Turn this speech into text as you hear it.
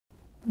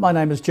My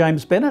name is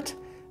James Bennett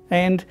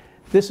and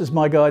this is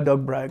my guide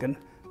dog Brogan.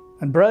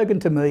 And Brogan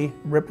to me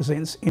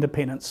represents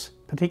independence,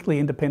 particularly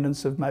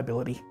independence of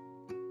mobility.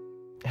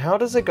 How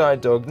does a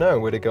guide dog know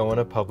where to go in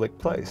a public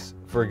place,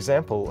 for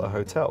example, a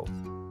hotel?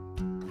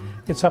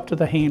 It's up to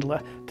the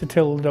handler to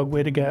tell the dog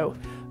where to go.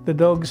 The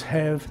dogs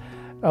have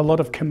a lot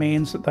of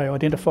commands that they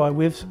identify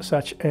with,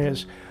 such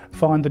as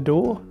find the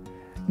door.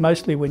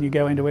 Mostly when you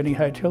go into any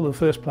hotel, the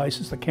first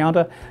place is the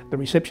counter, the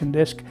reception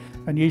desk,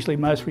 and usually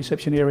most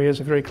reception areas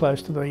are very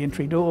close to the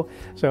entry door,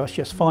 so it's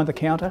just find the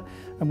counter.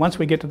 And once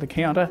we get to the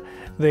counter,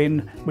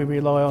 then we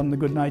rely on the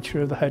good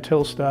nature of the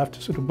hotel staff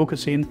to sort of book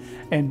us in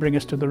and bring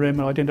us to the room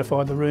and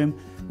identify the room.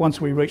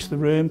 Once we reach the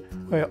room,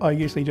 I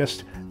usually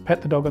just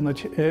pat the dog on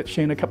the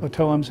chin a couple of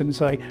times and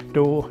say,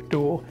 door,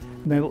 door,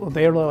 and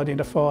they'll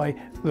identify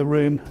the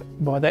room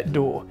by that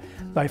door.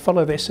 They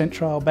follow their scent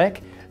trail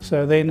back,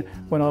 so then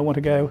when I want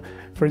to go,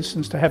 for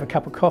instance, to have a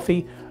cup of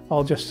coffee,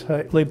 I'll just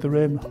leave the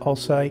room, I'll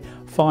say,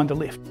 find a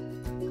lift.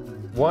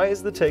 Why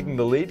is the Taking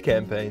the Lead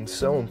campaign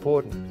so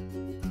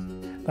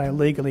important? They are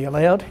legally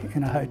allowed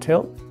in a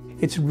hotel.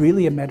 It's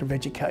really a matter of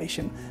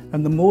education,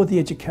 and the more the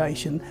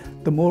education,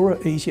 the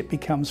more easy it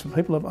becomes for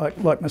people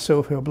like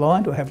myself who are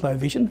blind or have low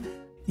vision.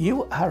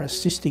 You are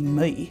assisting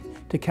me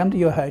to come to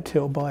your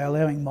hotel by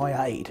allowing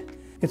my aid.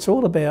 It's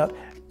all about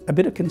a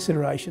bit of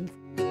consideration.